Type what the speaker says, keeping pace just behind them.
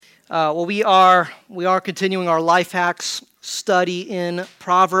We are continuing our life hacks study in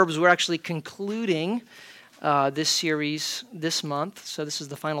Proverbs. We're actually concluding this series this month. So this is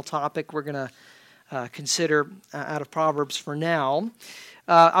the final topic we're going to consider out of Proverbs for now.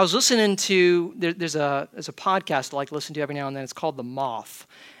 I was listening to there's a podcast I like to listen to every now and then. It's called The Moth,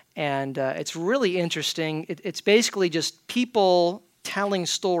 and it's really interesting. It's basically just people telling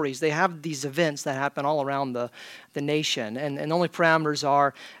stories. They have these events that happen all around the nation, and the only parameters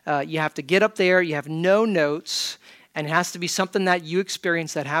are you have to get up there, you have no notes, and it has to be something that you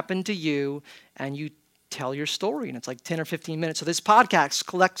experienced that happened to you, and you tell your story, and it's like 10 or 15 minutes. So this podcast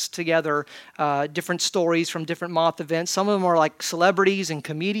collects together different stories from different Moth events. Some of them are like celebrities and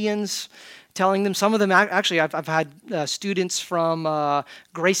comedians telling them. Some of them, actually, I've had students from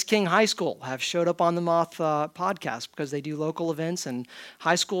Grace King High School have showed up on the Moth podcast because they do local events and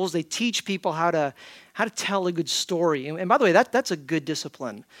high schools. They teach people how to tell a good story. And by the way, that's a good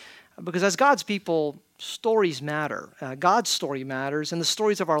discipline, because as God's people, stories matter. God's story matters, and the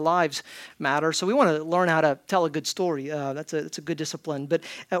stories of our lives matter. So we want to learn how to tell a good story. That's a good discipline. But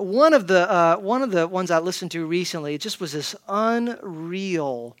one of the ones I listened to recently, it just was this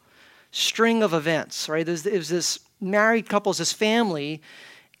unreal string of events, right? It was this married couple, this family,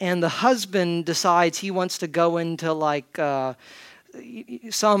 and the husband decides he wants to go into like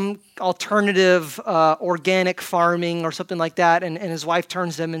some alternative organic farming or something like that, and his wife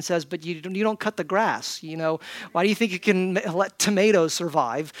turns to him and says, "But you don't cut the grass, you know? Why do you think you can let tomatoes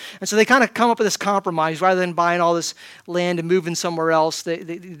survive?" And so they kind of come up with this compromise. Rather than buying all this land and moving somewhere else,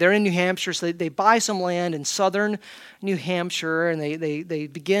 they're in New Hampshire, so they buy some land in southern New Hampshire, and they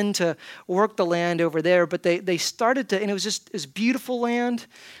begin to work the land over there. But they started to, and it was beautiful land,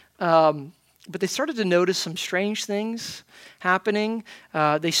 but they started to notice some strange things happening.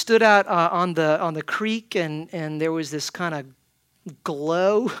 They stood out on the creek, and there was this kind of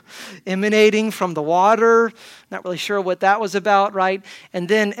glow emanating from the water. Not really sure what that was about, right? And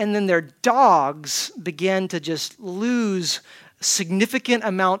then their dogs began to just lose significant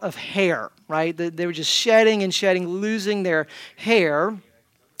amount of hair, right? They were just shedding, losing their hair.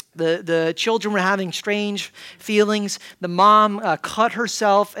 The children were having strange feelings. The mom cut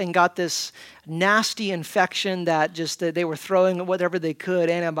herself and got this nasty infection that they were throwing whatever they could,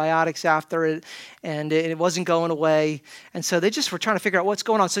 antibiotics after it, and it wasn't going away. And so they just were trying to figure out what's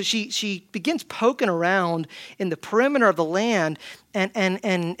going on. So she begins poking around in the perimeter of the land,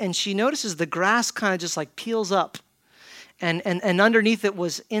 and she notices the grass kind of just like peels up, and underneath it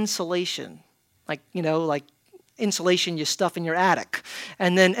was insulation, like insulation you stuff in your attic.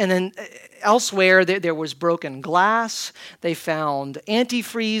 And then elsewhere there was broken glass. They found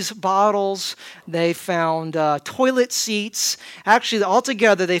antifreeze bottles. They found toilet seats. Actually,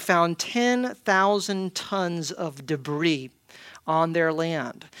 altogether they found 10,000 tons of debris on their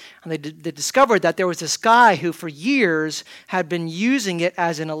land. And they discovered that there was this guy who for years had been using it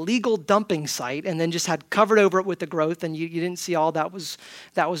as an illegal dumping site, and then just had covered over it with the growth, and you didn't see all that was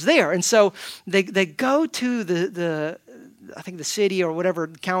there. And so they go to the I think the city or whatever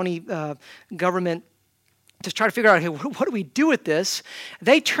county government to try to figure out, hey, what do we do with this?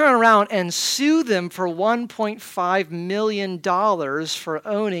 They turn around and sue them for $1.5 million for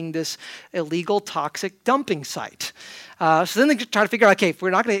owning this illegal toxic dumping site. So then they try to figure out, okay, if we're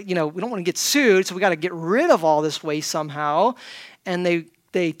not going to, we don't want to get sued, so we got to get rid of all this waste somehow. And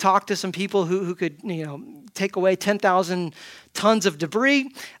they talked to some people who could, take away 10,000 tons of debris.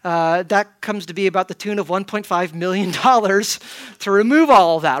 That comes to be about the tune of $1.5 million to remove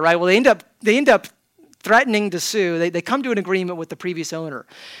all of that, right? Well, they end up threatening to sue. They come to an agreement with the previous owner,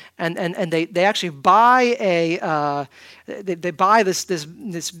 and they actually buy they buy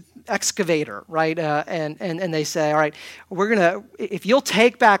this excavator, right? And they say, all right, if you'll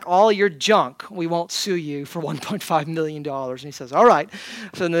take back all your junk, we won't sue you for $1.5 million. And he says, all right.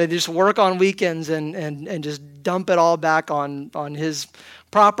 So then they just work on weekends and just dump it all back on his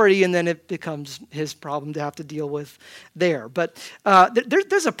property, and then it becomes his problem to have to deal with there. But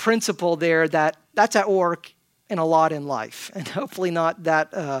there's a principle there that's at work in a lot in life, and hopefully not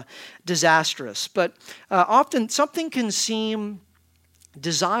that disastrous. But often something can seem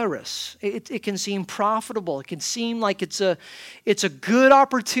desirous. It can seem profitable. It can seem like it's a good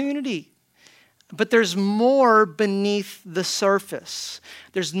opportunity. But there's more beneath the surface.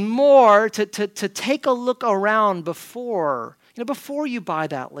 There's more to take a look around before you buy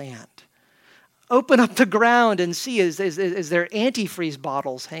that land. Open up the ground and see, is there antifreeze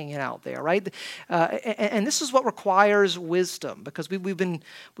bottles hanging out there, right? And this is what requires wisdom, because we've been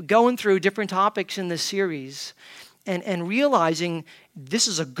going through different topics in this series and realizing this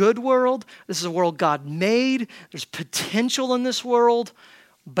is a good world. This is a world God made. There's potential in this world.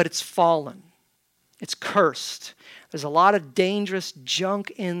 but it's fallen. It's cursed. There's a lot of dangerous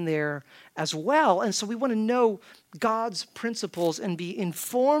junk in there as well. And so we want to know God's principles and be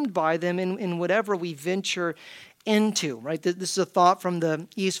informed by them in whatever we venture into, right? This is a thought from the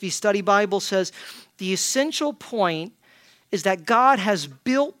ESV Study Bible. Says, the essential point is that God has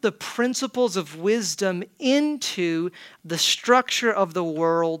built the principles of wisdom into the structure of the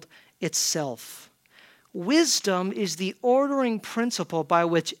world itself. Wisdom is the ordering principle by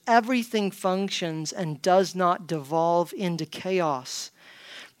which everything functions and does not devolve into chaos.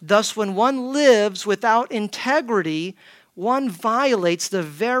 Thus, when one lives without integrity, one violates the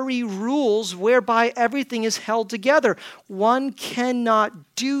very rules whereby everything is held together. One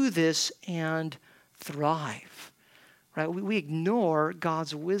cannot do this and thrive. Right? We ignore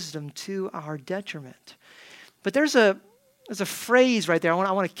God's wisdom to our detriment. But there's a phrase right there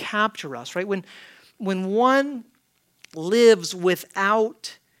I want to capture us, right? When one lives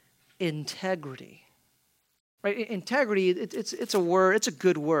without integrity, right? Integrity, it's a word, it's a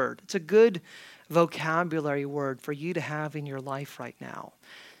good word. It's a good vocabulary word for you to have in your life right now.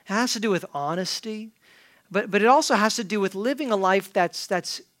 It has to do with honesty, but it also has to do with living a life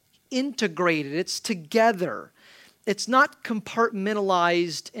that's integrated. It's together. It's not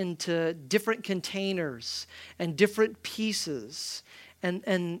compartmentalized into different containers and different pieces.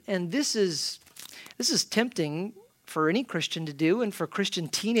 And this is tempting for any Christian to do and for Christian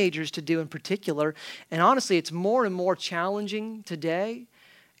teenagers to do in particular. And honestly, it's more and more challenging today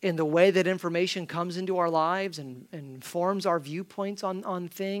in the way that information comes into our lives and informs our viewpoints on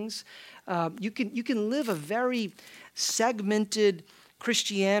things. You can live a very segmented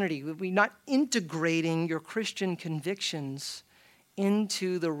Christianity. We're not integrating your Christian convictions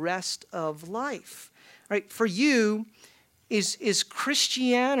into the rest of life. Right? For you, is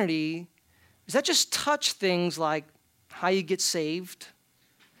Christianity, does that just touch things like how you get saved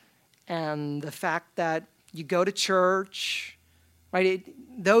and the fact that you go to church, right?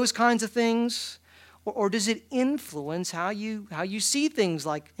 Those kinds of things? Or does it influence how you see things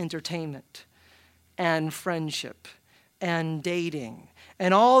like entertainment and friendship and dating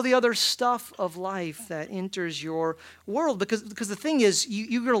and all the other stuff of life that enters your world? Because the thing is,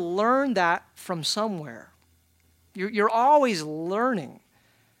 you're going to learn that from somewhere. You're always learning.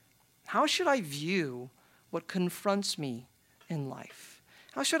 How should I view what confronts me in life?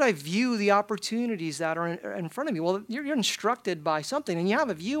 How should I view the opportunities that are in front of me? Well, you're instructed by something, and you have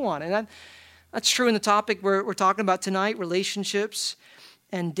a view on it. And that's true in the topic we're talking about tonight, relationships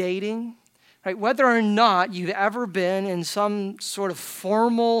and dating. Right? Whether or not you've ever been in some sort of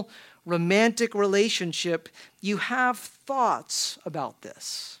formal romantic relationship, you have thoughts about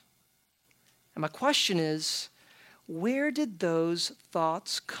this. And my question is, where did those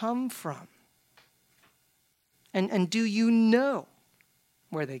thoughts come from? And do you know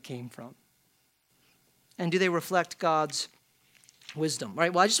where they came from? And do they reflect God's wisdom?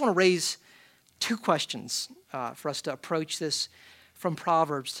 Right? Well, I just want to raise two questions for us to approach this from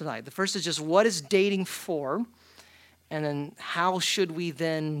Proverbs tonight. The first is just, what is dating for? And then how should we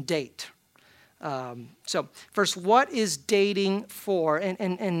then date? So first, what is dating for?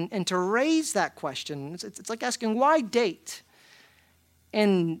 And to raise that question, it's like asking, why date?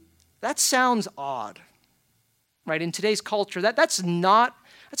 And that sounds odd, right? In today's culture, that's not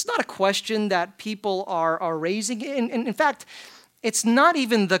a question that people are raising. And in fact, it's not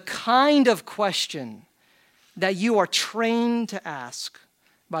even the kind of question that you are trained to ask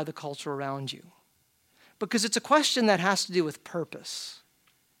by the culture around you. Because it's a question that has to do with purpose.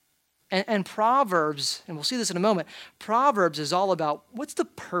 And Proverbs, and we'll see this in a moment, Proverbs is all about, what's the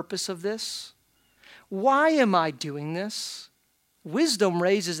purpose of this? Why am I doing this? Wisdom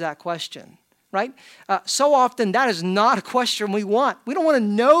raises that question, right? So often that is not a question we want. We don't want to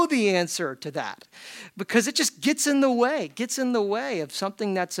know the answer to that because it just gets in the way of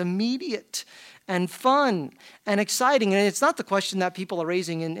something that's immediate and fun and exciting. And it's not the question that people are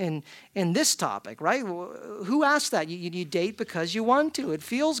raising in this topic, right? Who asked that? You date because you want to. It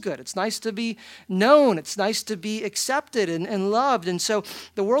feels good. It's nice to be known. It's nice to be accepted and loved. And so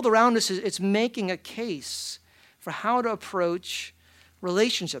the world around us, it's making a case for how to approach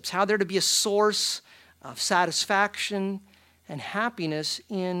relationships, how they're to be a source of satisfaction and happiness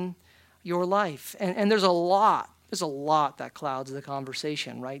in your life. And there's a lot that clouds the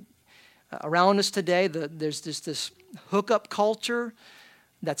conversation, right? Around us today, there's this hookup culture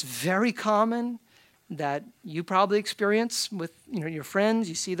that's very common that you probably experience with your friends.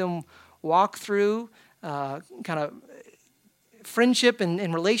 You see them walk through kind of friendship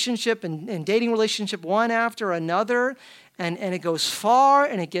and relationship and dating relationship one after another. and it goes far,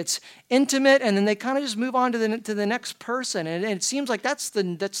 and it gets intimate, and then they kind of just move on to the next person. And it seems like that's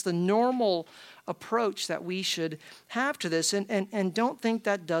the normal approach that we should have to this. And don't think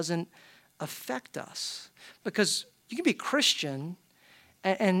that doesn't affect us. Because you can be Christian,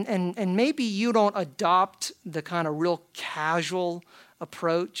 and maybe you don't adopt the kind of real casual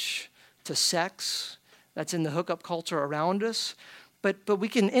approach to sex that's in the hookup culture around us. But we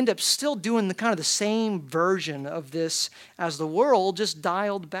can end up still doing the same version of this as the world, just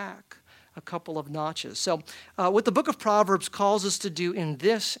dialed back a couple of notches. So what the book of Proverbs calls us to do in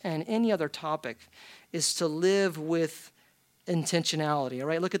this and any other topic is to live with intentionality. All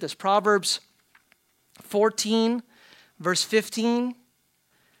right, look at this. Proverbs 14, verse 15.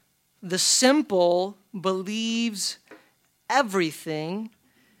 The simple believes everything,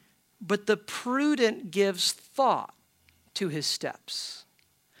 but the prudent gives thought to his steps.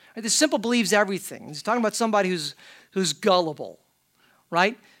 Right? The simple believes everything. He's talking about somebody who's gullible,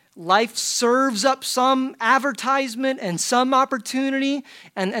 right? Life serves up some advertisement and some opportunity,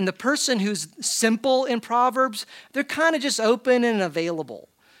 and the person who's simple in Proverbs, they're kind of just open and available.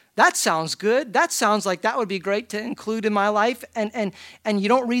 That sounds good. That sounds like that would be great to include in my life. And you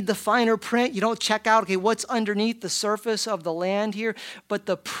don't read the finer print. You don't check out, okay, what's underneath the surface of the land here. But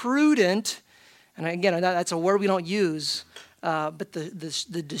the prudent, and again, that's a word we don't use, but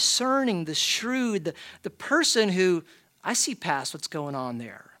the discerning, the shrewd, the person who, I see past what's going on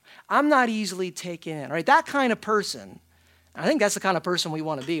there. I'm not easily taken in, right? That kind of person, I think that's the kind of person we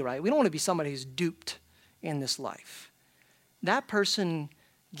want to be, right? We don't want to be somebody who's duped in this life. That person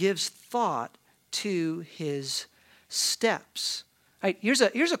gives thought to his steps. All right, here's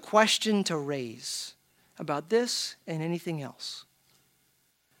a question to raise about this and anything else.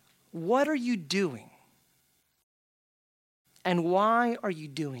 What are you doing? And why are you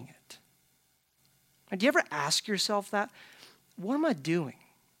doing it? Do you ever ask yourself that? What am I doing?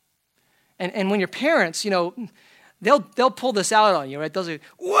 And when your parents, they'll pull this out on you, right? They'll say,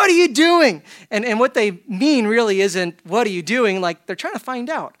 what are you doing? And what they mean really isn't, what are you doing? Like, they're trying to find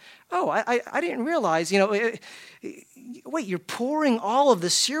out. Oh, I didn't realize, wait, you're pouring all of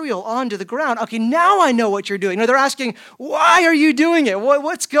the cereal onto the ground. Okay, now I know what you're doing. No, they're asking, why are you doing it?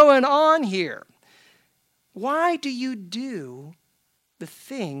 What's going on here? Why do you do the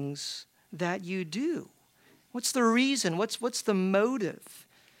things that you do? What's the reason? What's the motive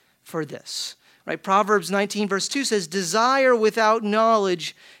for this? Right? Proverbs 19 verse 2 says, desire without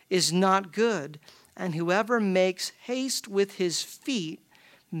knowledge is not good, and whoever makes haste with his feet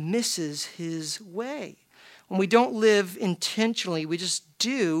misses his way. When we don't live intentionally, we just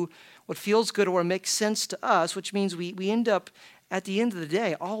do what feels good or makes sense to us, which means we end up, at the end of the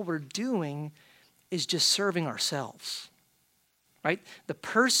day, all we're doing is just serving ourselves. Right? The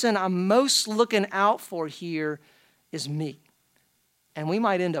person I'm most looking out for here is me. And we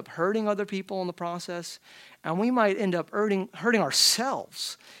might end up hurting other people in the process, and we might end up hurting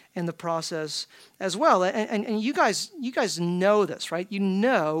ourselves in the process as well. And you guys know this, right? You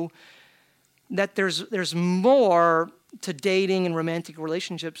know that there's more to dating and romantic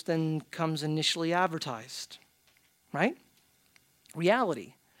relationships than comes initially advertised, right?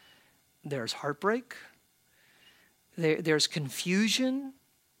 Reality. There's heartbreak. There's confusion.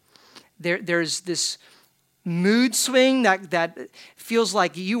 There's this mood swing that feels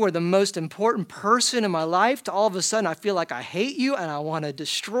like you are the most important person in my life, to all of a sudden I feel like I hate you and I want to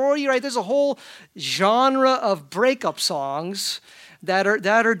destroy you, right? There's a whole genre of breakup songs that are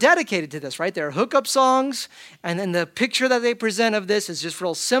dedicated to this, right? There are hookup songs, and then the picture that they present of this is just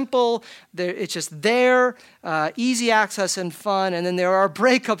real simple. It's just there, easy access and fun. And then there are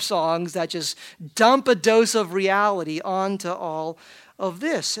breakup songs that just dump a dose of reality onto all of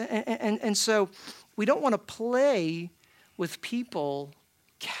this. And so we don't want to play with people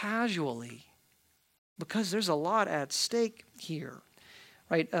casually because there's a lot at stake here,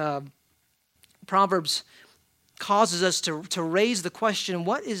 right? Proverbs causes us to raise the question,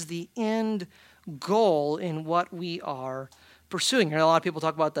 what is the end goal in what we are pursuing? A lot of people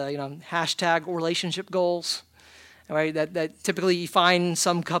talk about the hashtag relationship goals, right? That typically you find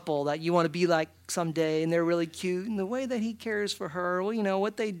some couple that you want to be like someday, and they're really cute, and the way that he cares for her, well,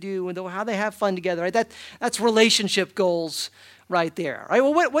 what they do, and how they have fun together, right? That's relationship goals right there, right?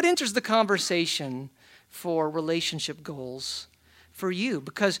 Well, what enters the conversation for relationship goals for you?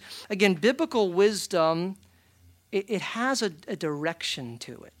 Because, again, biblical wisdom, it has a direction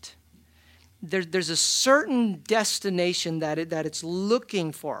to it. There's a certain destination that it's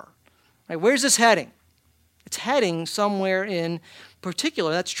looking for. Right? Where's this heading? It's heading somewhere in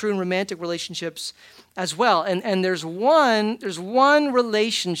particular. That's true in romantic relationships as well. And there's one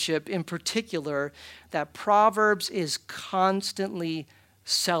relationship in particular that Proverbs is constantly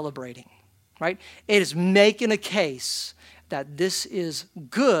celebrating, right? It is making a case that this is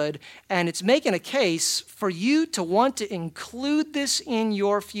good, and it's making a case for you to want to include this in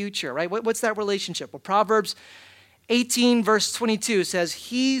your future, right? What's that relationship? Well, Proverbs 18 verse 22 says,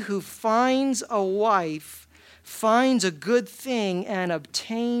 "He who finds a wife finds a good thing and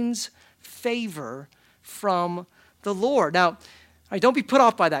obtains favor from the Lord." Now, don't be put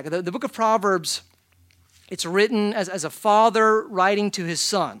off by that. The book of Proverbs, it's written as a father writing to his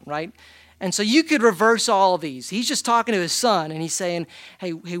son, right? And so you could reverse all of these. He's just talking to his son, and he's saying,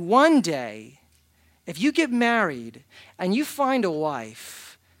 hey, one day, if you get married and you find a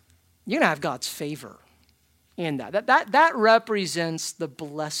wife, you're going to have God's favor in that. That represents the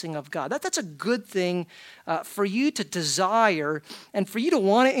blessing of God. That's a good thing for you to desire and for you to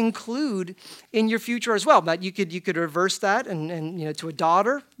want to include in your future as well. But you could reverse that and to a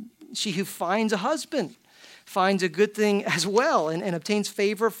daughter, she who finds a husband finds a good thing as well and obtains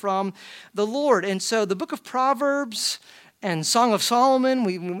favor from the Lord. And so the book of Proverbs and Song of Solomon,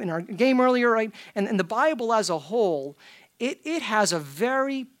 we in our game earlier, right? And the Bible as a whole, it has a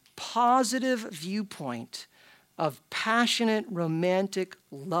very positive viewpoint of passionate romantic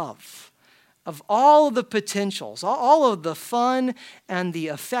love, of all of the potentials, all of the fun and the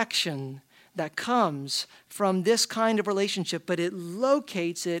affection that comes from this kind of relationship, but it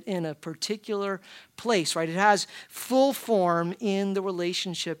locates it in a particular place, right? It has full form in the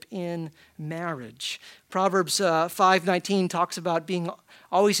relationship in marriage. Proverbs 5:19 talks about being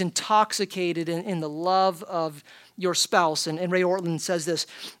always intoxicated in the love of your spouse. And Ray Ortlund says this,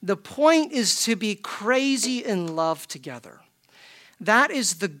 "The point is to be crazy in love together. That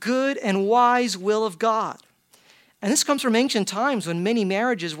is the good and wise will of God." And this comes from ancient times when many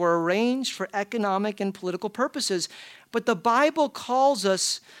marriages were arranged for economic and political purposes. But the Bible calls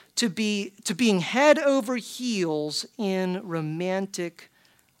us to being head over heels in romantic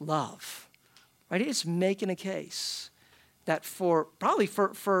love. Right? It's making a case that for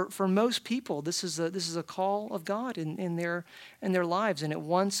most people, this is a call of God in their lives, and it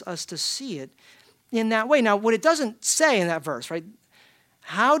wants us to see it in that way. Now, what it doesn't say in that verse, right?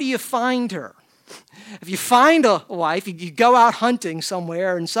 How do you find her? If you find a wife, you go out hunting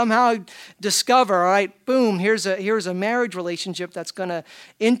somewhere and somehow discover, all right, boom, here's a marriage relationship that's going to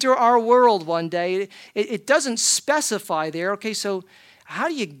enter our world one day. It doesn't specify there, okay, so how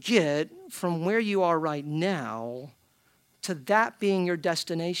do you get from where you are right now to that being your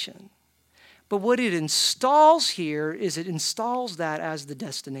destination? But what it installs here is it installs that as the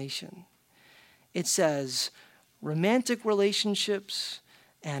destination. It says romantic relationships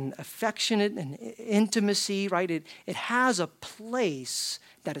and affectionate and intimacy, right? It has a place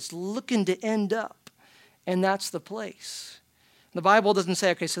that it's looking to end up, and that's the place. The Bible doesn't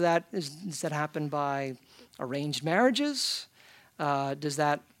say, okay, so does that happen by arranged marriages? Does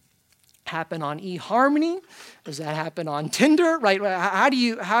that happen on eHarmony? Does that happen on Tinder? Right? How do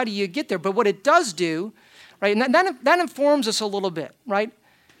you get there? But what it does do, right? And that informs us a little bit, right?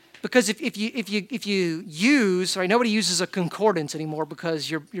 Because if you use, right, nobody uses a concordance anymore because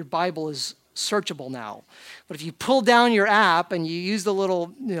your Bible is searchable now. But if you pull down your app and you use the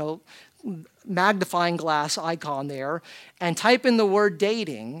little magnifying glass icon there and type in the word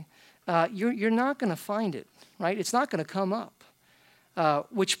dating, you're not going to find it, right? It's not going to come up,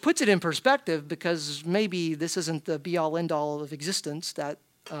 which puts it in perspective because maybe this isn't the be-all, end-all of existence that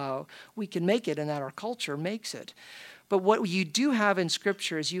we can make it and that our culture makes it. But what you do have in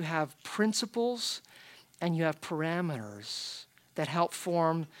Scripture is you have principles and you have parameters that help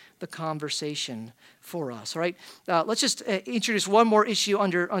form the conversation for us, all right? Let's just introduce one more issue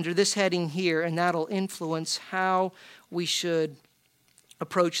under this heading here, and that'll influence how we should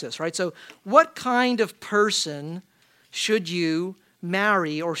approach this, right? So what kind of person should you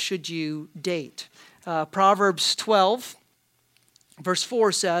marry or should you date? Proverbs 12, verse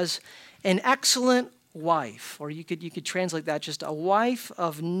 4 says, "An excellent wife," or you could translate that just a wife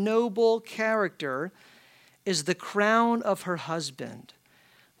of noble character, "is the crown of her husband,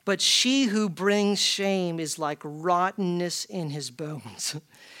 but she who brings shame is like rottenness in his bones."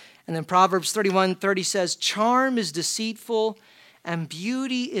 And then Proverbs 31:30 says, "Charm is deceitful and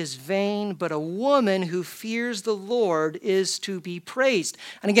beauty is vain, but a woman who fears the Lord is to be praised."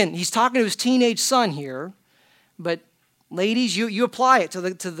 And again, he's talking to his teenage son here, but ladies, you apply it to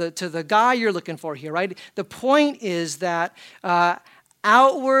the guy you're looking for here, right? The point is that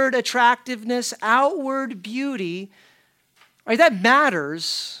outward attractiveness, outward beauty, right? That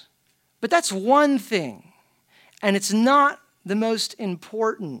matters, but that's one thing. And it's not the most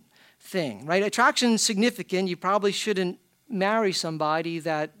important thing, right? Attraction's significant. You probably shouldn't marry somebody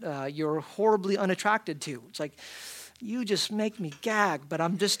that you're horribly unattracted to. It's like, you just make me gag, but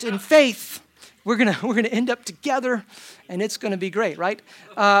I'm just in faith. We're gonna end up together, and it's gonna be great, right?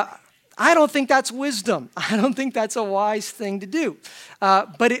 I don't think that's wisdom. I don't think that's a wise thing to do.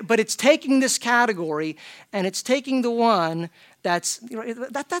 But it's taking this category, and it's taking the one that's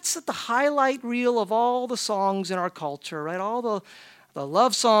at the highlight reel of all the songs in our culture, right? All the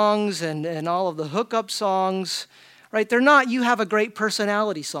love songs and all of the hookup songs, right? They're not "you have a great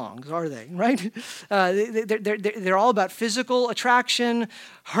personality" songs, are they, right? They're all about physical attraction,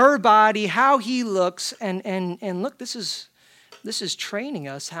 her body, how he looks, and look, this is training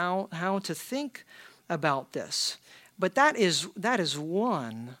us how to think about this. But that is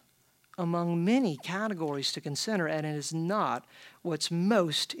one among many categories to consider, and it is not what's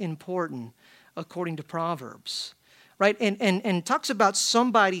most important according to Proverbs, right? And talks about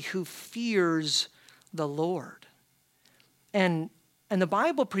somebody who fears the Lord. And the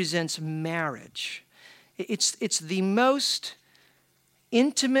Bible presents marriage. It's the most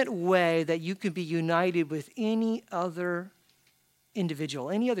intimate way that you can be united with any other individual,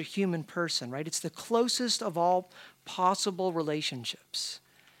 any other human person, right? It's the closest of all possible relationships.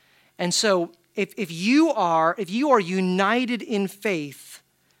 And so if you are united in faith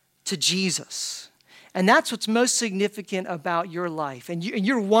to Jesus, and that's what's most significant about your life, and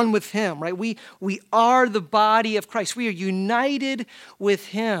you're one with him, right? We are the body of Christ. We are united with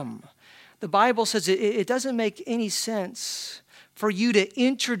him. The Bible says it doesn't make any sense for you to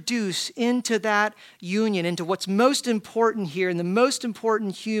introduce into that union, into what's most important here, in the most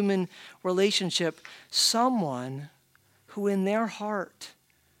important human relationship, someone who in their heart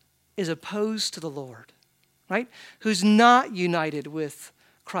is opposed to the Lord, right? Who's not united with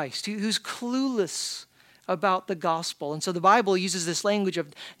Christ, who's clueless about the gospel. And so the Bible uses this language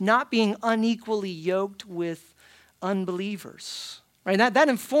of not being unequally yoked with unbelievers. Right? That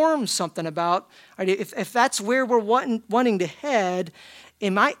informs something about, right, if that's where we're wanting to head,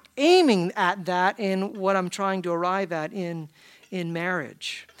 am I aiming at that in what I'm trying to arrive at in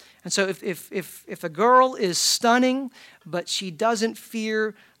marriage? And so if a girl is stunning, but she doesn't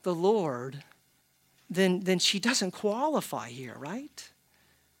fear the Lord, then she doesn't qualify here, right?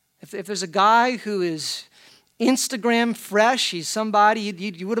 If there's a guy who is Instagram fresh, he's somebody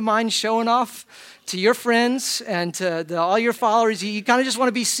you wouldn't mind showing off to your friends and to all your followers. You kind of just want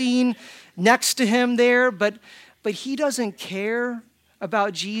to be seen next to him there, but he doesn't care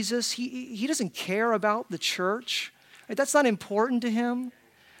about Jesus. He doesn't care about the church. Right? That's not important to him.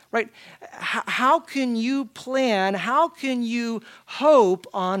 Right? How can you plan, how can you hope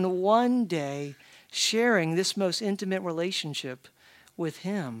on one day sharing this most intimate relationship with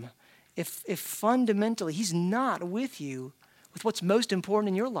him if fundamentally he's not with you with what's most important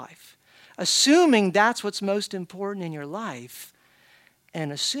in your life? Assuming that's what's most important in your life,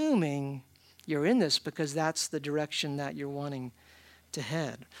 and assuming you're in this because that's the direction that you're wanting to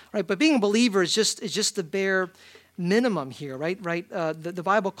head. Right? But being a believer is just the bare minimum here, right? The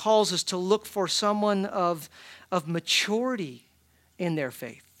Bible calls us to look for someone of maturity in their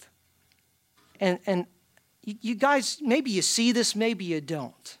faith. And you guys, maybe you see this, maybe you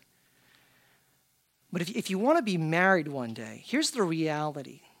don't. But if you want to be married one day, here's the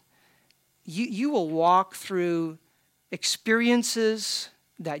reality. You will walk through experiences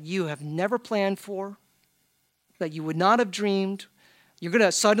that you have never planned for, that you would not have dreamed. You're going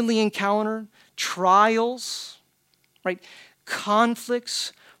to suddenly encounter trials, right?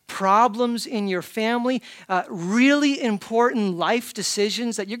 Conflicts, problems in your family, really important life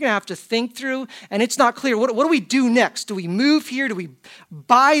decisions that you're going to have to think through, and it's not clear. What do we do next? Do we move here? Do we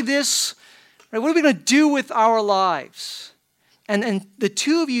buy this? Right? What are we going to do with our lives? And the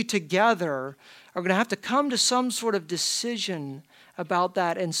two of you together are going to have to come to some sort of decision about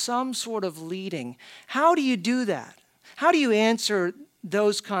that and some sort of leading. How do you do that? How do you answer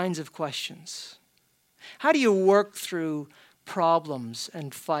those kinds of questions? How do you work through problems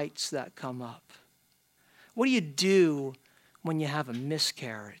and fights that come up? What do you do when you have a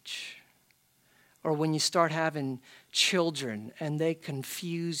miscarriage? Or when you start having children and they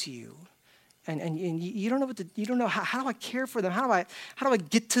confuse you? And you don't know you don't know how do I care for them? How do I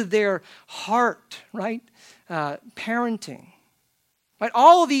get to their heart, right? Parenting. Right?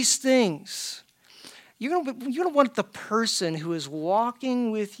 All of these things. You're gonna want the person who is walking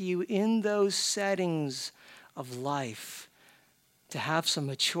with you in those settings of life to have some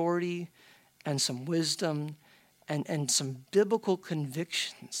maturity and some wisdom and some biblical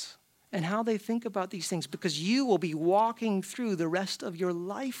convictions and how they think about these things, because you will be walking through the rest of your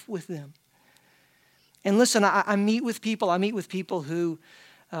life with them. And listen, I meet with people who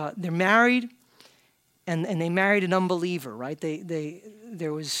they're married, and they married an unbeliever, right?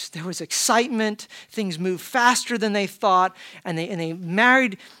 There was excitement. Things moved faster than they thought, and they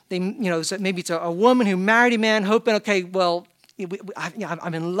married. So maybe it's a woman who married a man, hoping, okay, well,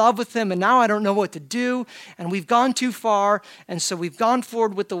 I'm in love with him, and now I don't know what to do, and we've gone too far, and so we've gone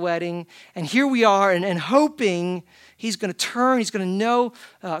forward with the wedding, and here we are, and hoping he's going to turn, he's going to know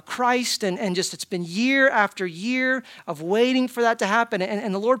Christ, and just it's been year after year of waiting for that to happen,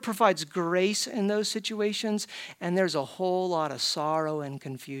 and the Lord provides grace in those situations, and there's a whole lot of sorrow and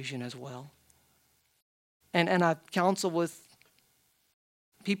confusion as well. And I've counseled with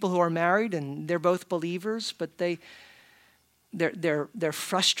people who are married, and they're both believers, but they're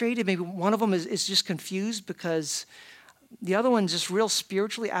frustrated. Maybe one of them is just confused because the other one's just real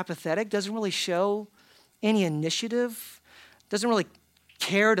spiritually apathetic, doesn't really show any initiative, doesn't really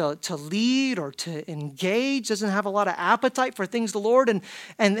care to lead or to engage, doesn't have a lot of appetite for things of the Lord, and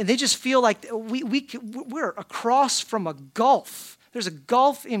they just feel like we're across from a gulf. There's a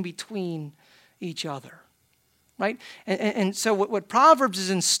gulf in between each other, right? And so what Proverbs is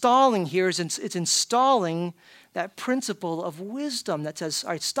installing here is it's installing that principle of wisdom that says,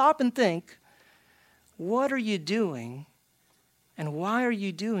 all right, stop and think, what are you doing, and why are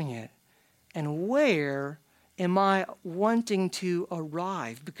you doing it? And where am I wanting to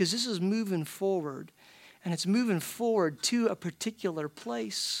arrive? Because this is moving forward, and it's moving forward to a particular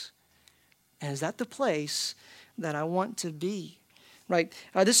place. And is that the place that I want to be? Right?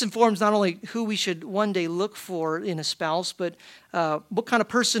 This informs not only who we should one day look for in a spouse, but what kind of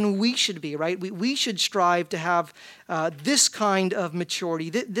person we should be, right? We should strive to have this kind of maturity,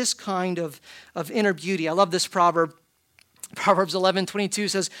 this kind of inner beauty. I love this proverb. Proverbs 11:22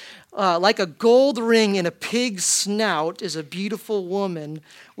 says, like a gold ring in a pig's snout is a beautiful woman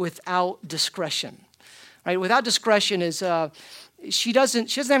without discretion. Right? Without discretion is she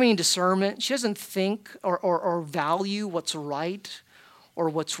doesn't have any discernment. She doesn't think or value what's right or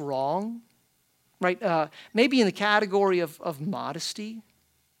what's wrong. Right? Maybe in the category of modesty.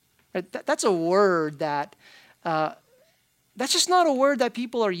 Right? That's a word that's just not a word that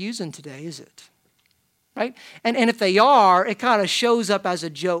people are using today, is it? Right? And if they are, it kind of shows up as a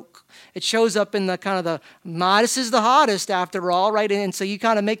joke. It shows up in the kind of the modest is the hottest after all, right? And so you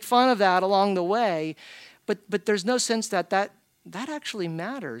kind of make fun of that along the way. But there's no sense that actually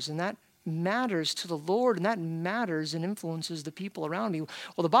matters, and that matters to the Lord, and that matters and influences the people around you.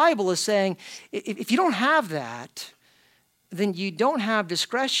 Well, the Bible is saying if you don't have that, then you don't have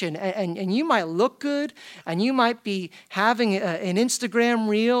discretion, and you might look good, and you might be having an Instagram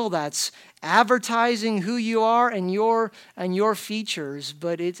reel that's advertising who you are and your features,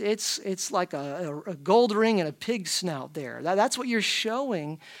 but it's like a gold ring and a pig snout there. That's what you're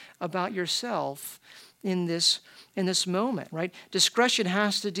showing about yourself in this moment, right? Discretion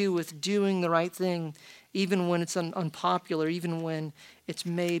has to do with doing the right thing, even when it's unpopular, even when it's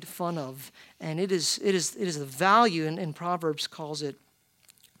made fun of. And it is the value, and Proverbs calls it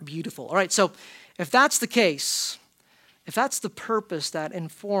beautiful. All right, so if that's the case, if that's the purpose that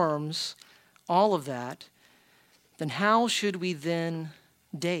informs all of that, then how should we then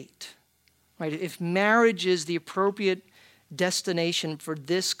date? Right? If marriage is the appropriate destination for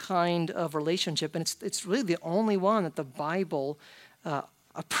this kind of relationship, and it's really the only one that the Bible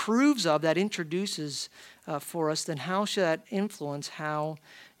approves of, that introduces for us, then how should that influence how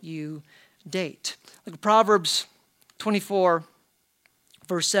you date? Like Proverbs 24,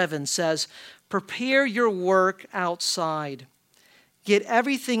 verse 7 says, prepare your work outside. Get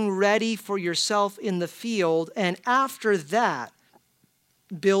everything ready for yourself in the field, and after that,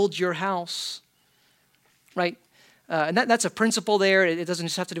 build your house. Right? And that's a principle there. It doesn't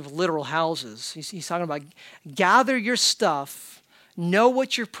just have to do with literal houses. He's talking about gather your stuff, know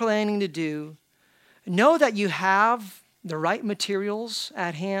what you're planning to do, know that you have the right materials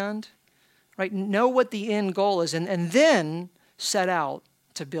at hand, right? Know what the end goal is, and then set out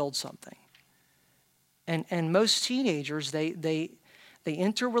to build something. And most teenagers, they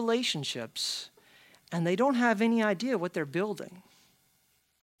enter relationships and they don't have any idea what they're building,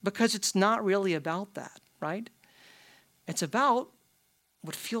 because it's not really about that, right? It's about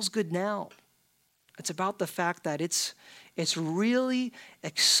what feels good now. It's about the fact that it's really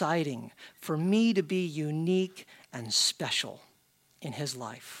exciting for me to be unique and special in his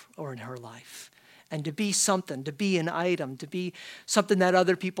life or in her life, and to be something, to be an item, to be something that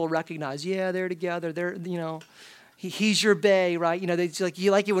other people recognize. Yeah, they're together. They're, he's your bae, right?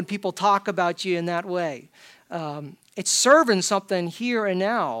 You like it when people talk about you in that way. It's serving something here and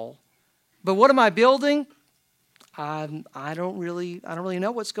now. But what am I building? I don't really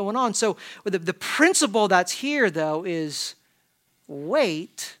know what's going on. So the principle that's here, though, is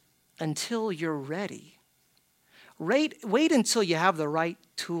wait until you're ready. Wait until you have the right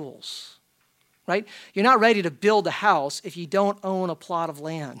tools, right? You're not ready to build a house if you don't own a plot of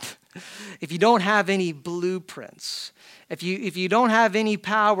land, if you don't have any blueprints, if you don't have any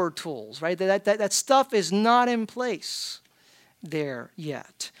power tools, right? That stuff is not in place there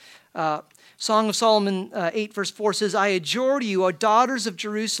yet. Song of Solomon 8 verse 4 says, I adjure you, O daughters of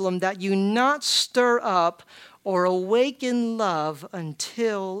Jerusalem, that you not stir up or awaken love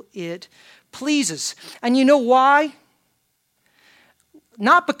until it pleases. And you know why?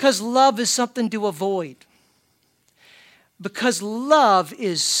 Not because love is something to avoid. Because love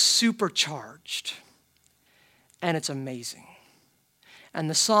is supercharged. And it's amazing. And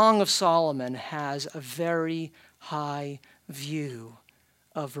the Song of Solomon has a very high view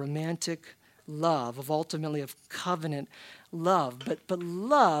of romantic love, of ultimately of covenant love. But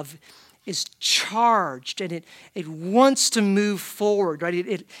love is charged and it wants to move forward,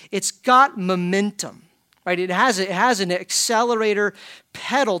 right? It's got momentum, right? It has an accelerator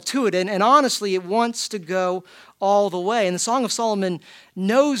pedal to it, and honestly, it wants to go all the way. And the Song of Solomon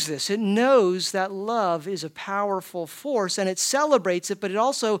knows this. It knows that love is a powerful force, and it celebrates it, but it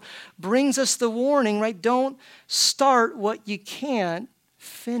also brings us the warning, right? Don't start what you can't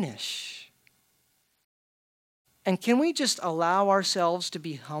finish. And can we just allow ourselves to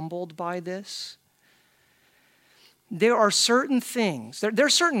be humbled by this? There are certain things, there are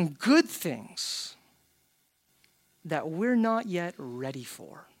certain good things that we're not yet ready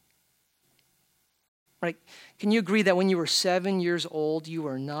for. Right? Can you agree that when you were 7 years old, you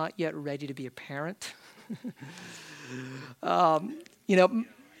were not yet ready to be a parent? My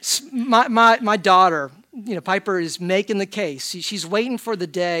daughter, Piper is making the case. She's waiting for the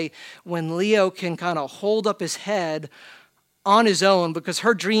day when Leo can kind of hold up his head on his own, because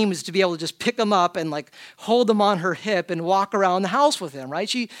her dream is to be able to just pick him up and like hold him on her hip and walk around the house with him, right?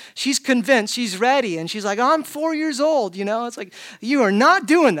 She's convinced, she's ready, and she's like, I'm 4 years old, It's like, you are not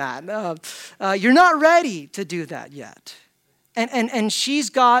doing that. You're not ready to do that yet. And she's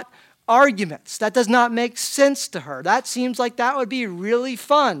got arguments. That does not make sense to her. That seems like that would be really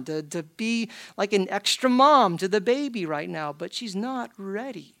fun to be like an extra mom to the baby right now, but she's not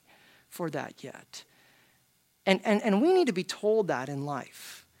ready for that yet. And we need to be told that in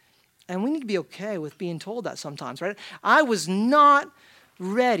life. And we need to be okay with being told that sometimes, right? I was not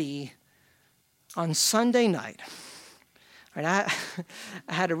ready on Sunday night. Right?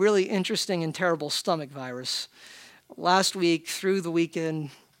 I had a really interesting and terrible stomach virus last week through the weekend,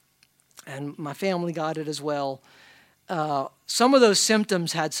 and my family got it as well. Some of those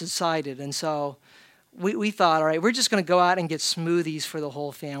symptoms had subsided, and so we thought, all right, we're just going to go out and get smoothies for the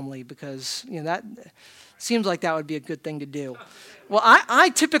whole family, because that seems like that would be a good thing to do. Well, I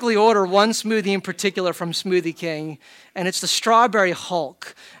typically order one smoothie in particular from Smoothie King, and it's the Strawberry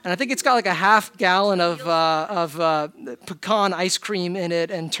Hulk. And I think it's got like a half gallon of pecan ice cream in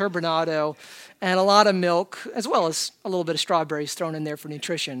it and turbinado and a lot of milk, as well as a little bit of strawberries thrown in there for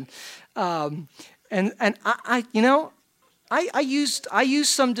nutrition. And I used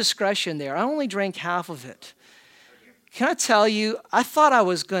some discretion there. I only drank half of it. Can I tell you, I thought I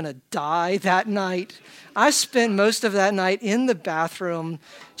was going to die that night. I spent most of that night in the bathroom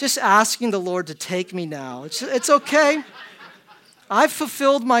just asking the Lord to take me now. It's okay. I've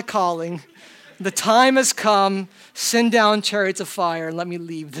fulfilled my calling. The time has come. Send down chariots of fire and let me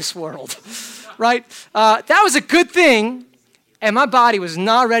leave this world. Right? That was a good thing, and my body was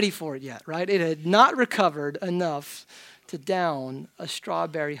not ready for it yet, right? It had not recovered enough to down a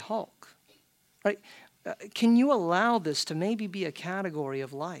Strawberry Hulk, right? Can you allow this to maybe be a category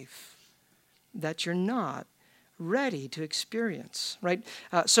of life that you're not ready to experience, right?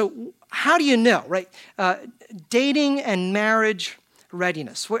 So how do you know, right? Dating and marriage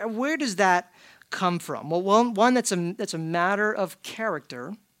readiness. Where does that come from? Well, one that's a matter of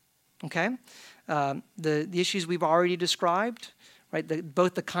character, okay? The issues we've already described, right?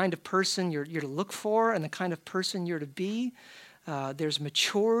 Both the kind of person you're to look for and the kind of person you're to be. There's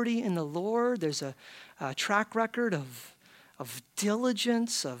maturity in the Lord. There's a track record of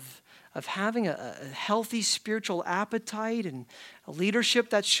diligence, of having a healthy spiritual appetite, and a leadership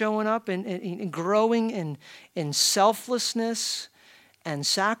that's showing up and growing in selflessness and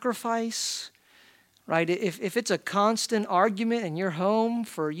sacrifice. Right? If it's a constant argument in your home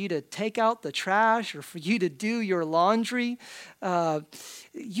for you to take out the trash or for you to do your laundry,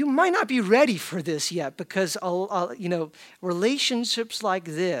 you might not be ready for this yet, because relationships like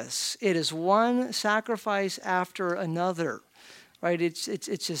this, it is one sacrifice after another. Right? It's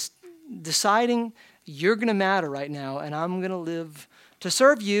just deciding you're going to matter right now, and I'm going to live to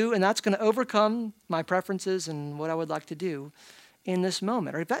serve you, and that's going to overcome my preferences and what I would like to do in this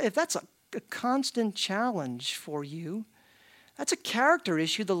moment. Or if that's a constant challenge for you, that's a character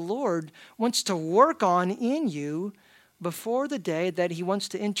issue the Lord wants to work on in you before the day that he wants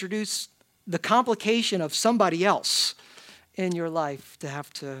to introduce the complication of somebody else in your life to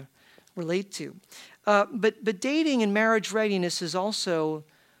have to relate to. But dating and marriage readiness is also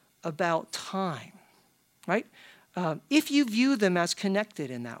about time, right? If you view them as connected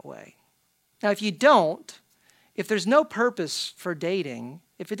in that way. Now, if you don't, if there's no purpose for dating,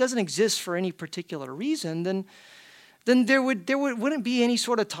 if it doesn't exist for any particular reason, then there wouldn't be any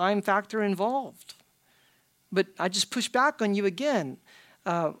sort of time factor involved. But I just push back on you again.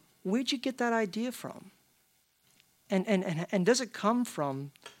 Where'd you get that idea from? And does it come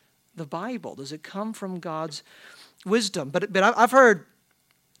from the Bible? Does it come from God's wisdom? But I've heard,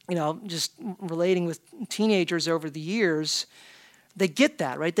 just relating with teenagers over the years, they get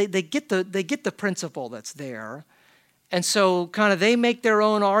that, right? They get the principle that's there. And so kind of they make their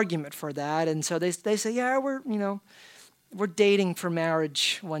own argument for that. And so they say, yeah, we're dating for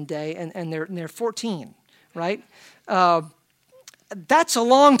marriage one day, and they're 14, right? That's a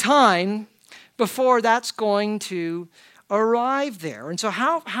long time before that's going to arrive there. And so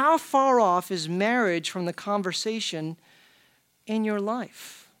how far off is marriage from the conversation in your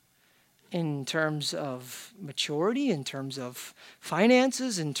life? In terms of maturity, in terms of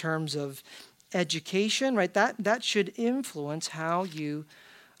finances, in terms of education, right? That should influence how you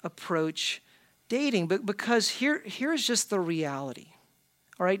approach dating. But because here's just the reality,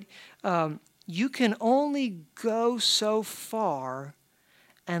 all right? You can only go so far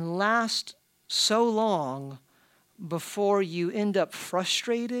and last so long before you end up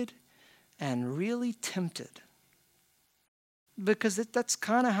frustrated and really tempted. Because that's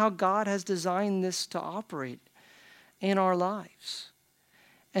kind of how God has designed this to operate in our lives.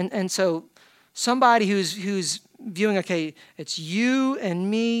 And so somebody who's viewing, okay, it's you and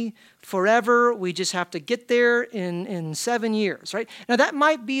me forever, we just have to get there in 7 years, right? Now that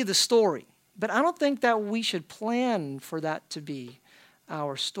might be the story, but I don't think that we should plan for that to be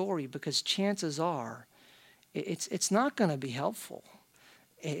our story, because chances are it's not going to be helpful.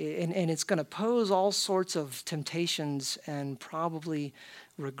 And it's going to pose all sorts of temptations and probably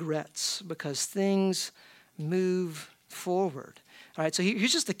regrets, because things move forward. All right, so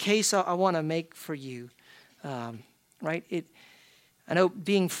here's just the case I want to make for you. Right? I know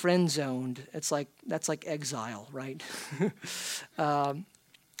being friend-zoned, that's like exile, right? I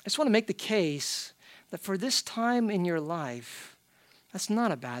just want to make the case that for this time in your life, that's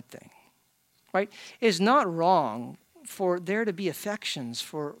not a bad thing, right? It's not wrong for there to be affections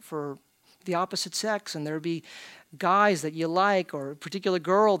for the opposite sex, and there be guys that you like or a particular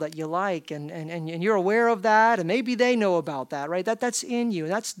girl that you like, and you're aware of that, and maybe they know about that, right? That's in you,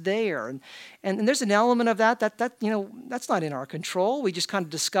 and that's there, and there's an element of that that's not in our control. We just kind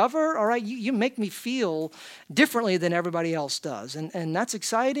of discover, all right, you make me feel differently than everybody else does, and that's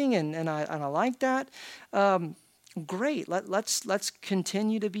exciting, and I like that. Great. Let's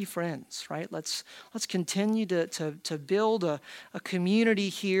continue to be friends, right? Let's continue to build a community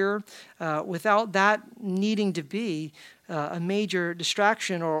here without that needing to be a major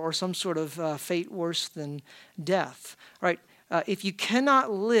distraction or some sort of fate worse than death, right? If you cannot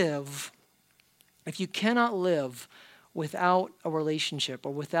live without a relationship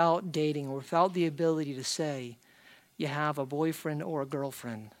or without dating or without the ability to say you have a boyfriend or a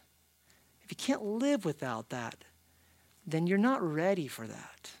girlfriend, if you can't live without that, then you're not ready for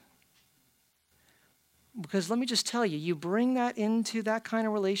that. Because let me just tell you, you bring that into that kind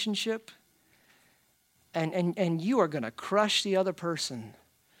of relationship, and you are going to crush the other person,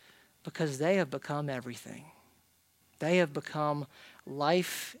 because they have become everything. They have become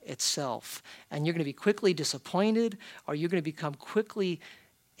life itself. And you're going to be quickly disappointed, or you're going to become quickly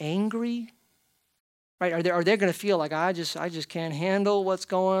angry. Right? Are they going to feel like I just can't handle what's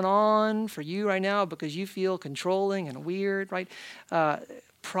going on for you right now because you feel controlling and weird, right?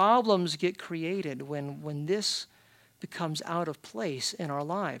 Problems get created when this becomes out of place in our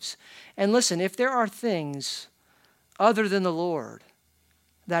lives. And listen, if there are things other than the Lord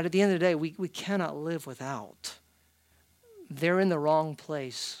that at the end of the day we cannot live without, they're in the wrong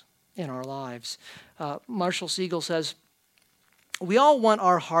place in our lives. Marshall Siegel says, we all want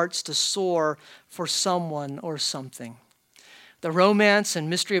our hearts to soar for someone or something. The romance and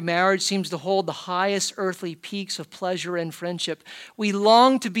mystery of marriage seems to hold the highest earthly peaks of pleasure and friendship. We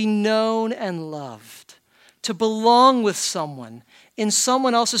long to be known and loved, to belong with someone in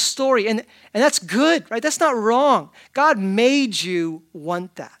someone else's story. And that's good, right? That's not wrong. God made you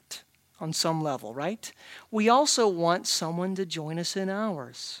want that, on some level, right? We also want someone to join us in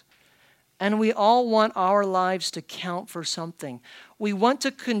ours. And we all want our lives to count for something. We want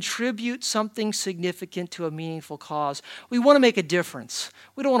to contribute something significant to a meaningful cause. We want to make a difference.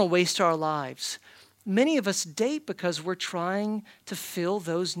 We don't want to waste our lives. Many of us date because we're trying to fill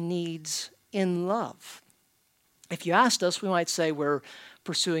those needs in love. If you asked us, we might say we're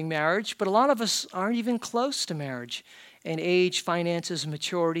pursuing marriage, but a lot of us aren't even close to marriage in age, finances,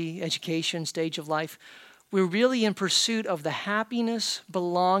 maturity, education, stage of life. We're really in pursuit of the happiness,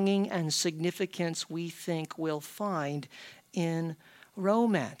 belonging, and significance we think we'll find in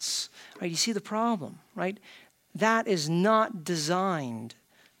romance. Right? You see the problem, right? That is not designed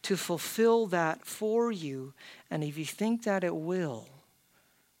to fulfill that for you. And if you think that it will,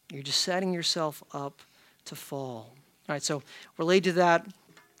 you're just setting yourself up to fall. All right, so related to that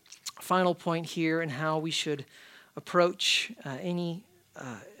final point here and how we should approach any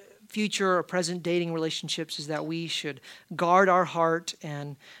future or present dating relationships is that we should guard our heart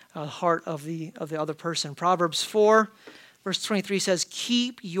and the heart of the other person. Proverbs 4, verse 23 says,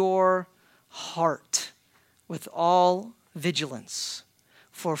 "Keep your heart with all vigilance,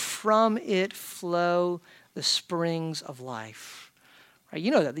 for from it flow the springs of life." Right?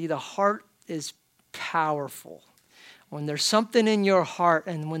 You know that the heart is powerful. When there's something in your heart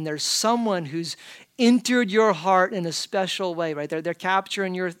and when there's someone who's entered your heart in a special way, right? They're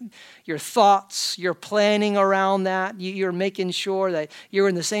capturing your thoughts, you're planning around that, you're making sure that you're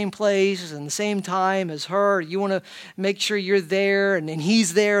in the same place and the same time as her. You want to make sure you're there and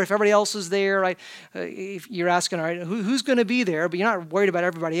he's there if everybody else is there, right? If you're asking, all right, who's going to be there? But you're not worried about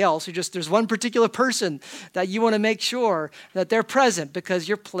everybody else. There's one particular person that you want to make sure that they're present because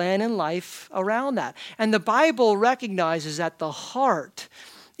you're planning life around that. And the Bible recognizes that the heart,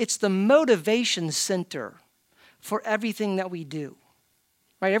 it's the motivation center for everything that we do,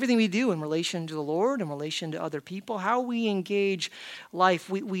 right? Everything we do in relation to the Lord, in relation to other people, how we engage life,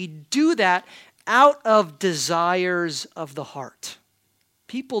 we do that out of desires of the heart.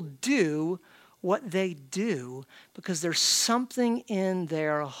 People do what they do because there's something in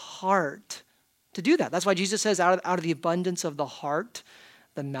their heart to do that. That's why Jesus says out of the abundance of the heart,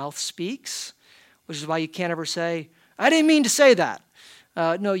 the mouth speaks, which is why you can't ever say, "I didn't mean to say that."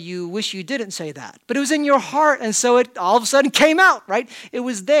 No, you wish you didn't say that. But it was in your heart, and so it all of a sudden came out, right? It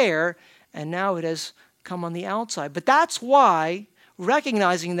was there, and now it has come on the outside. But that's why,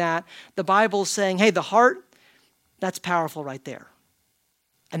 recognizing that, the Bible is saying, hey, the heart, that's powerful right there.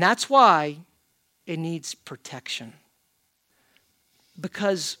 And that's why it needs protection.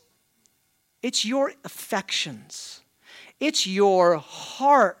 Because it's your affections, it's your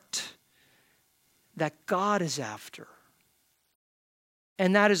heart that God is after.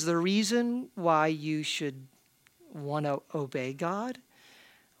 And that is the reason why you should want to obey God,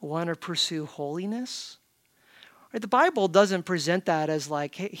 want to pursue holiness. Right? The Bible doesn't present that as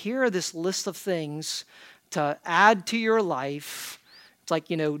like, hey, here are this list of things to add to your life. It's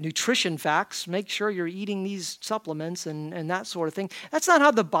like, nutrition facts. Make sure you're eating these supplements and that sort of thing. That's not how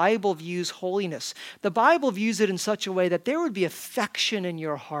the Bible views holiness. The Bible views it in such a way that there would be affection in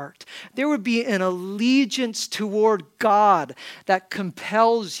your heart. There would be an allegiance toward God that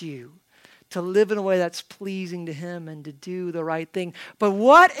compels you to live in a way that's pleasing to Him and to do the right thing. But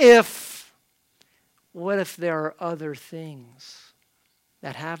what if there are other things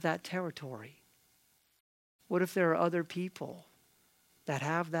that have that territory? What if there are other people that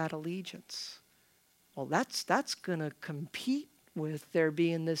have that allegiance? Well, that's going to compete with there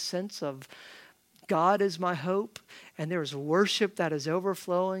being this sense of God is my hope and there's worship that is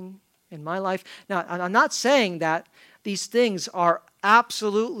overflowing in my life. Now, I'm not saying that these things are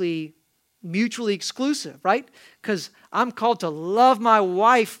absolutely mutually exclusive, right? Because I'm called to love my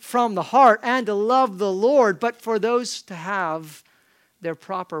wife from the heart and to love the Lord, but for those to have their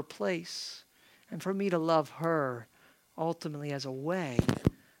proper place and for me to love her ultimately as a way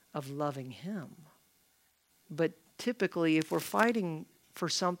of loving Him. But typically, if we're fighting for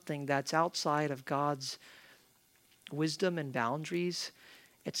something that's outside of God's wisdom and boundaries,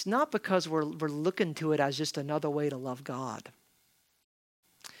 it's not because we're looking to it as just another way to love God.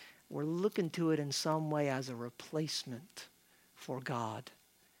 We're looking to it in some way as a replacement for God.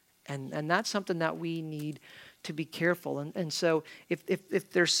 And that's something that we need to be careful. And so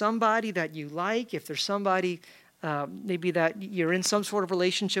if there's somebody that you like, if there's somebody maybe that you're in some sort of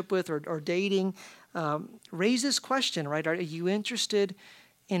relationship with or dating, raise this question, right? Are you interested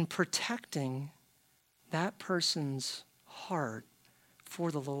in protecting that person's heart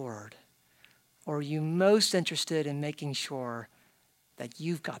for the Lord? Or are you most interested in making sure that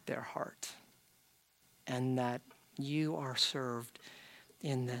you've got their heart and that you are served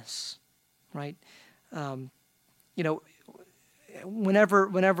in this? right? You know,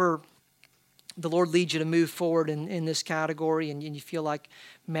 whenever the Lord leads you to move forward in this category and you feel like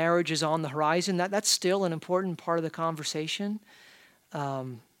marriage is on the horizon, that's still an important part of the conversation.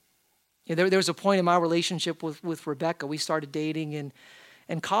 There was a point in my relationship with Rebecca. We started dating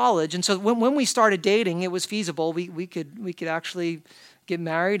in college, and so when we started dating, it was feasible. We could actually get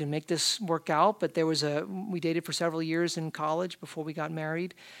married and make this work out. But we dated for several years in college before we got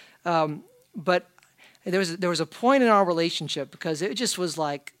married. But there was a point in our relationship, because it just was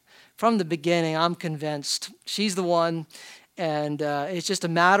like, from the beginning, I'm convinced she's the one, and it's just a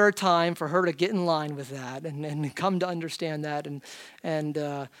matter of time for her to get in line with that and come to understand that. And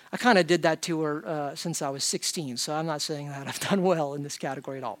I kind of did that to her since I was 16, so I'm not saying that I've done well in this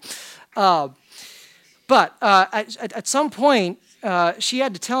category at all. But at some point, she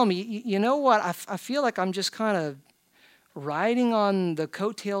had to tell me, you know what, I feel like I'm just kind of riding on the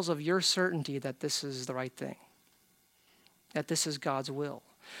coattails of your certainty that this is the right thing, that this is God's will.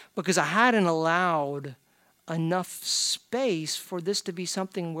 Because I hadn't allowed enough space for this to be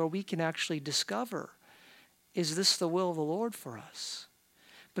something where we can actually discover, is this the will of the Lord for us?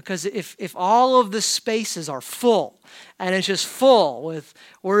 Because if all of the spaces are full, and it's just full with,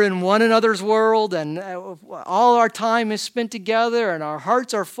 we're in one another's world, and all our time is spent together, and our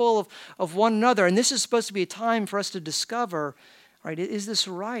hearts are full of one another, and this is supposed to be a time for us to discover, right, is this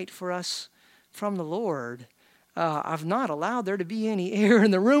right for us from the Lord? I've not allowed there to be any air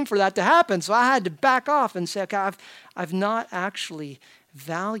in the room for that to happen, so I had to back off and say, okay, I've not actually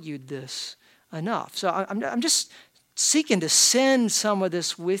valued this enough. So I'm just seeking to send some of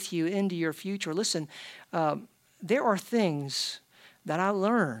this with you into your future. Listen, there are things that I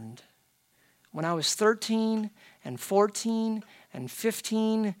learned when I was 13 and 14 and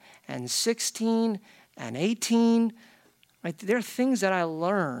 15 and 16 and 18. Right? There are things that I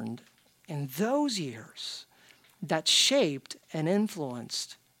learned in those years that shaped and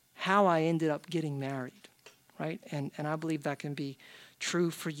influenced how I ended up getting married, right? And I believe that can be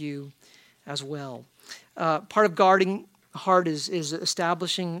true for you as well. Part of guarding the heart is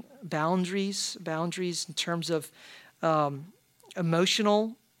establishing boundaries in terms of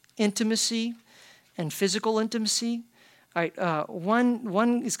emotional intimacy and physical intimacy. All right,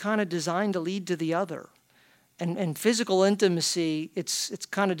 one is kind of designed to lead to the other. And physical intimacy, it's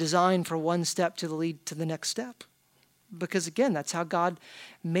kind of designed for one step to lead to the next step. Because again, that's how God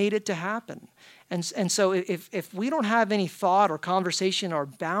made it to happen. And so if we don't have any thought or conversation or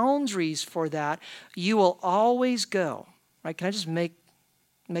boundaries for that, you will always go, right? Can I just make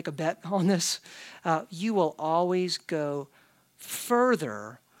a bet on this? You will always go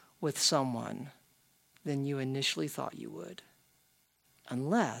further with someone than you initially thought you would,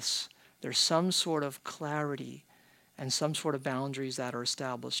 unless there's some sort of clarity and some sort of boundaries that are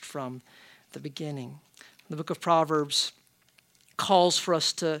established from the beginning. The book of Proverbs calls for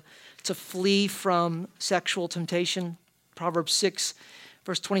us to flee from sexual temptation. Proverbs 6,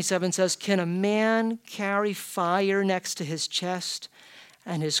 verse 27 says, "Can a man carry fire next to his chest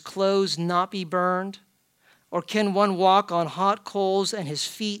and his clothes not be burned? Or can one walk on hot coals and his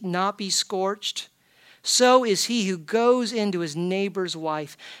feet not be scorched? So is he who goes into his neighbor's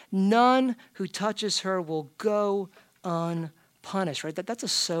wife. None who touches her will go unpunished." Right? That's a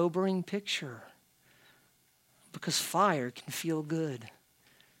sobering picture. Because fire can feel good,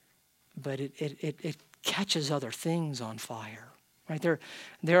 but it catches other things on fire. Right?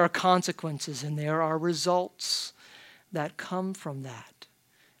 There are consequences and there are results that come from that.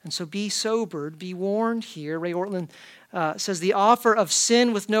 And so be sobered, be warned here. Ray Ortlund says, the offer of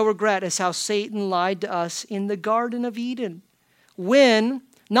sin with no regret is how Satan lied to us in the Garden of Eden. When,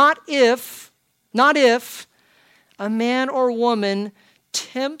 not if, a man or woman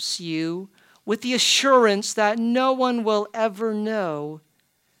tempts you with the assurance that no one will ever know,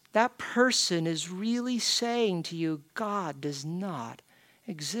 that person is really saying to you, God does not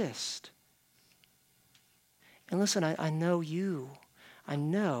exist. And listen, I know you. I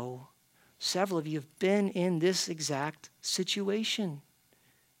know several of you have been in this exact situation.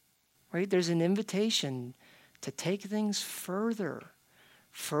 Right? There's an invitation to take things further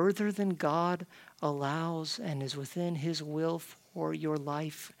than God allows and is within his will for your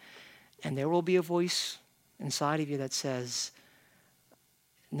life. And there will be a voice inside of you that says,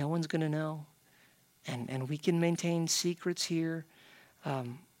 no one's going to know. And we can maintain secrets here.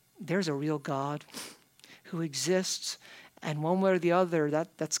 There's a real God who exists. And one way or the other,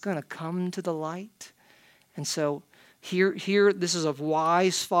 that's going to come to the light. And so here, this is a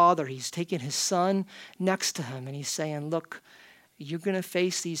wise father. He's taking his son next to him. And he's saying, look, you're going to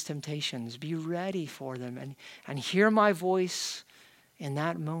face these temptations. Be ready for them. And hear my voice in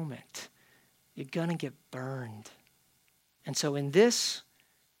that moment. you're going to get burned. And so in this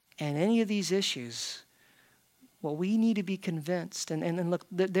and any of these issues, well, we need to be convinced. And look,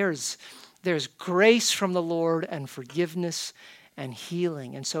 there's grace from the Lord and forgiveness and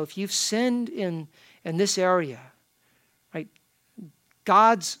healing. And so if you've sinned in this area, right,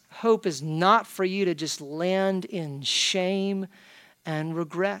 God's hope is not for you to just land in shame and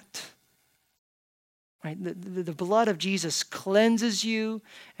regret. Right? The blood of Jesus cleanses you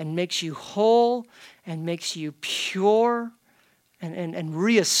and makes you whole and makes you pure and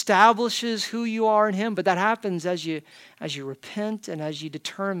reestablishes who you are in Him. But that happens as you repent and as you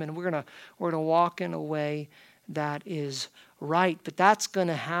determine we're gonna walk in a way that is right. But that's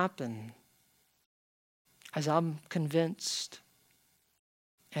gonna happen as I'm convinced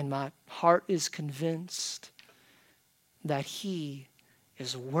and my heart is convinced that He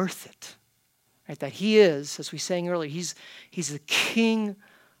is worth it. Right? That He is, as we sang earlier, He's the King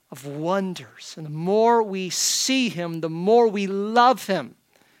of wonders. And the more we see Him, the more we love Him.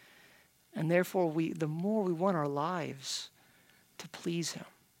 And therefore, the more we want our lives to please Him.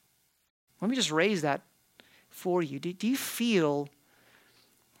 Let me just raise that for you. Do you feel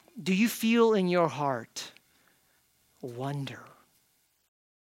in your heart wonder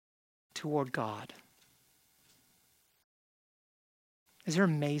toward God? Is there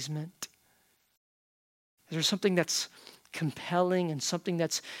amazement? Is there something that's compelling and something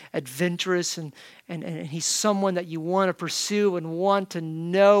that's adventurous and He's someone that you want to pursue and want to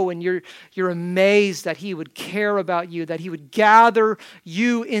know, and you're amazed that He would care about you, that He would gather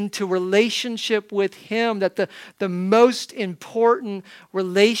you into relationship with Him, that the most important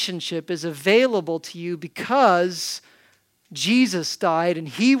relationship is available to you because Jesus died and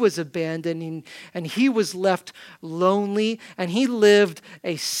He was abandoned and He was left lonely and He lived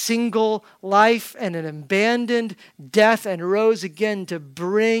a single life and an abandoned death and rose again to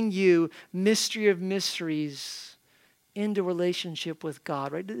bring you, mystery of mysteries, into relationship with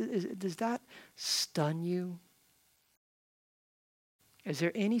God. Right? Does that stun you? Is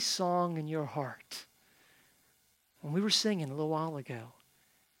there any song in your heart? When we were singing a little while ago,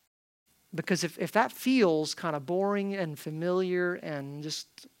 because if that feels kind of boring and familiar and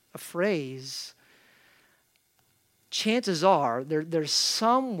just a phrase, chances are there's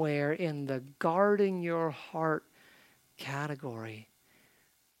somewhere in the guarding your heart category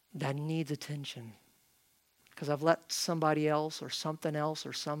that needs attention. Because I've let somebody else or something else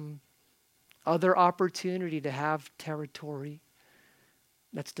or some other opportunity to have territory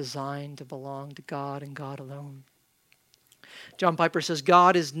that's designed to belong to God and God alone. John Piper says,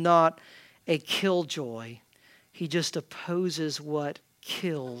 God is not a killjoy. He just opposes what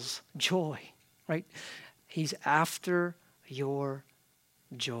kills joy, right? He's after your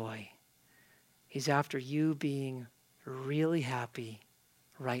joy. He's after you being really happy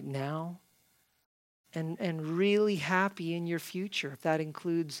right now and really happy in your future. If that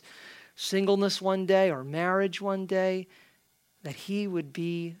includes singleness one day or marriage one day, that He would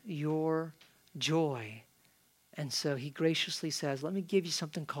be your joy. And so He graciously says, let me give you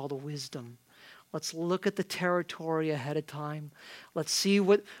something called a wisdom. Let's look at the territory ahead of time. Let's see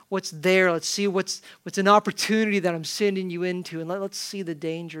what's there. Let's see what's an opportunity that I'm sending you into. And let's see the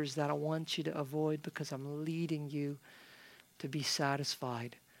dangers that I want you to avoid because I'm leading you to be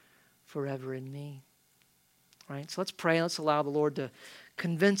satisfied forever in me. Right? So let's pray. Let's allow the Lord to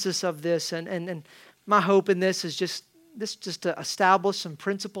convince us of this. And my hope in this is just to establish some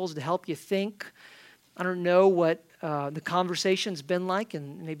principles to help you think. I don't know what the conversation's been like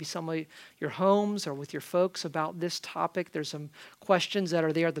in maybe some of your homes or with your folks about this topic. There's some questions that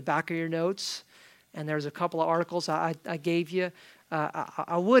are there at the back of your notes, and there's a couple of articles I gave you.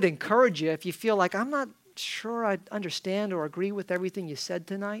 I would encourage you, if you feel like I'm not sure I understand or agree with everything you said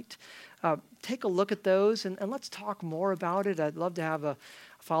tonight, take a look at those and let's talk more about it. I'd love to have a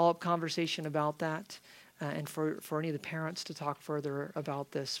follow-up conversation about that. And for any of the parents to talk further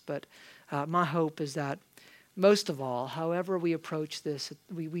about this. But my hope is that most of all, however we approach this,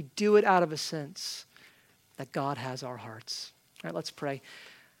 we do it out of a sense that God has our hearts. All right, let's pray.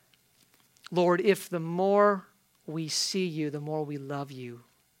 Lord, if the more we see you, the more we love you,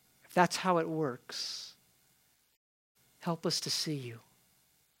 if that's how it works, help us to see you.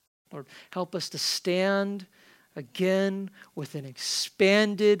 Lord, help us to stand again with an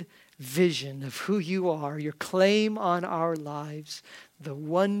expanded vision of who you are, your claim on our lives, the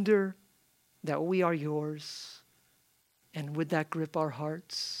wonder that we are yours. And would that grip our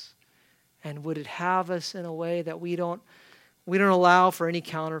hearts? And would it have us in a way that we don't allow for any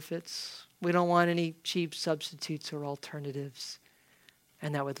counterfeits? We don't want any cheap substitutes or alternatives.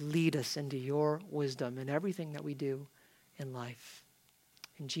 And that would lead us into your wisdom in everything that we do in life.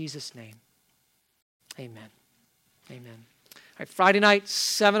 In Jesus' name, Amen. Amen. All right, Friday night,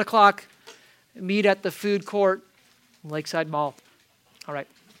 7 o'clock, meet at the food court, Lakeside Mall. All right.